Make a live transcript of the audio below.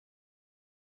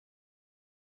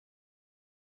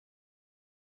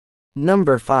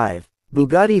Number 5.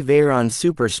 Bugatti Veyron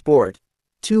Super Sport,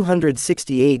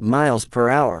 268 miles per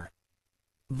hour.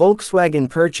 Volkswagen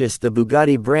purchased the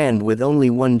Bugatti brand with only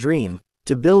one dream: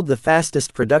 to build the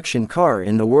fastest production car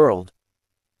in the world.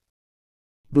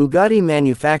 Bugatti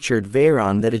manufactured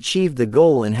Veyron that achieved the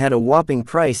goal and had a whopping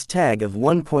price tag of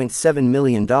 $1.7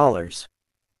 million.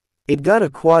 It got a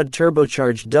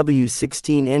quad-turbocharged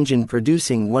W16 engine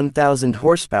producing 1,000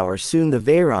 horsepower. Soon the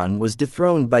Veyron was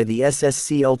dethroned by the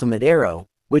SSC Ultimate Aero,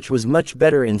 which was much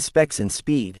better in specs and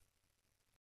speed.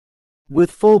 With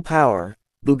full power,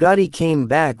 Bugatti came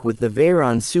back with the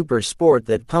Veyron Super Sport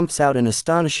that pumps out an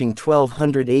astonishing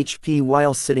 1200 HP.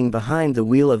 While sitting behind the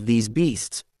wheel of these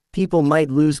beasts, people might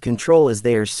lose control as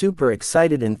they are super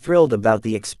excited and thrilled about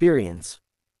the experience.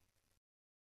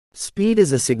 Speed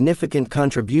is a significant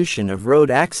contribution of road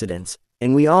accidents,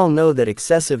 and we all know that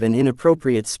excessive and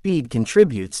inappropriate speed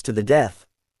contributes to the death.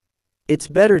 It's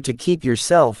better to keep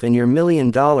yourself and your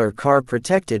million-dollar car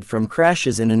protected from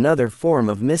crashes and another form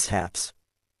of mishaps.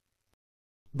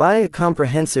 Buy a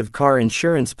comprehensive car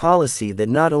insurance policy that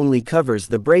not only covers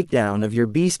the breakdown of your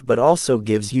beast but also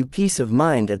gives you peace of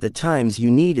mind at the times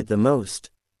you need it the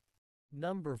most.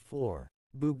 Number 4.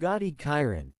 Bugatti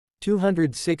Chiron,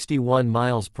 261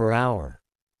 miles per hour.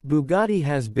 Bugatti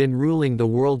has been ruling the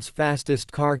world's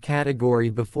fastest car category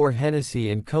before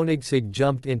Hennessey and Koenigsegg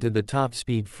jumped into the top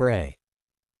speed fray.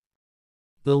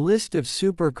 The list of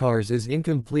supercars is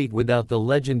incomplete without the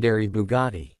legendary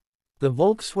Bugatti. The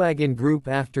Volkswagen Group,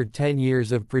 after 10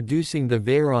 years of producing the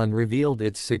Veyron, revealed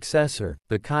its successor,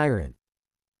 the Chiron.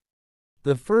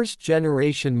 The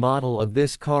first-generation model of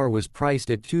this car was priced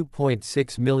at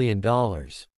 $2.6 million.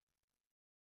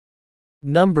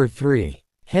 Number 3.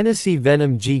 Hennessey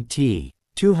Venom GT,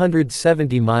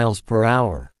 270 miles per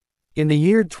hour. In the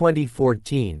year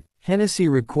 2014, Hennessey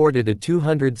recorded a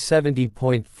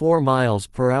 270.4 miles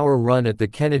per hour run at the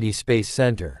Kennedy Space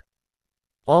Center.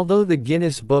 Although the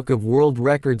Guinness Book of World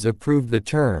Records approved the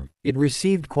term, it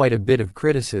received quite a bit of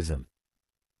criticism.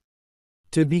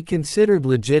 To be considered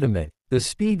legitimate, the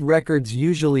speed records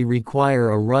usually require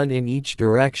a run in each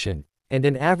direction, and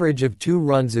an average of 2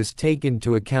 runs is taken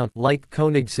into account, like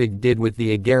Koenigsegg did with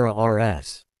the Agera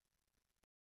RS.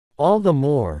 All the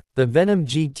more, the Venom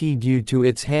GT, due to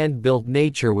its hand-built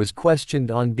nature, was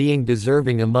questioned on being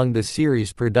deserving among the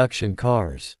series production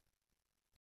cars.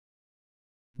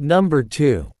 Number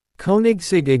 2.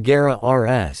 Koenigsegg Agera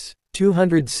RS,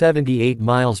 278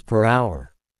 miles per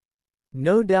hour.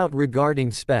 No doubt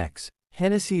regarding specs,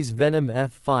 Hennessey's Venom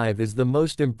F5 is the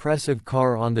most impressive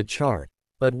car on the chart,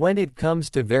 but when it comes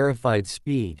to verified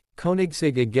speed,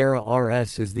 Koenigsegg Agera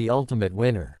RS is the ultimate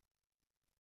winner.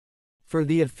 For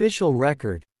the official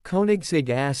record, Koenigsegg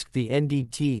asked the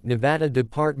NDT Nevada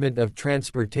Department of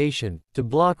Transportation to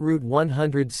block Route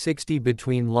 160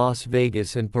 between Las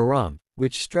Vegas and Pahrump,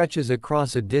 which stretches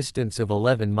across a distance of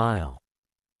 11 miles.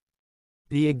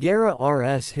 The Agera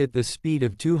RS hit the speed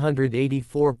of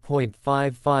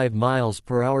 284.55 miles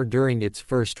per hour during its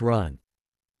first run.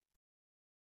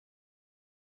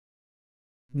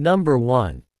 Number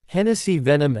 1. Hennessey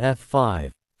Venom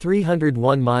F5,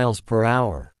 301 miles per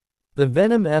hour. The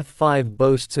Venom F5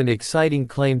 boasts an exciting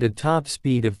claimed top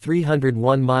speed of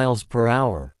 301 miles per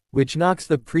hour, which knocks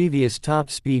the previous top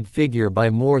speed figure by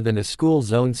more than a school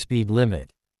zone speed limit.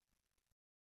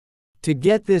 To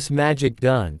get this magic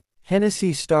done,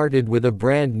 Hennessey started with a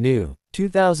brand new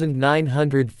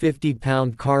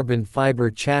 2,950-pound carbon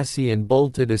fiber chassis and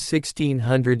bolted a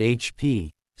 1,600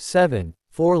 HP,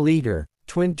 7.4-liter,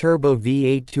 twin-turbo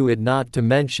V8 to it. Not to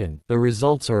mention, the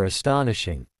results are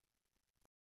astonishing.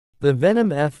 The Venom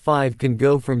F5 can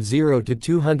go from 0 to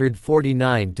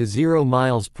 249 to 0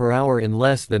 miles per hour in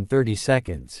less than 30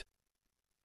 seconds.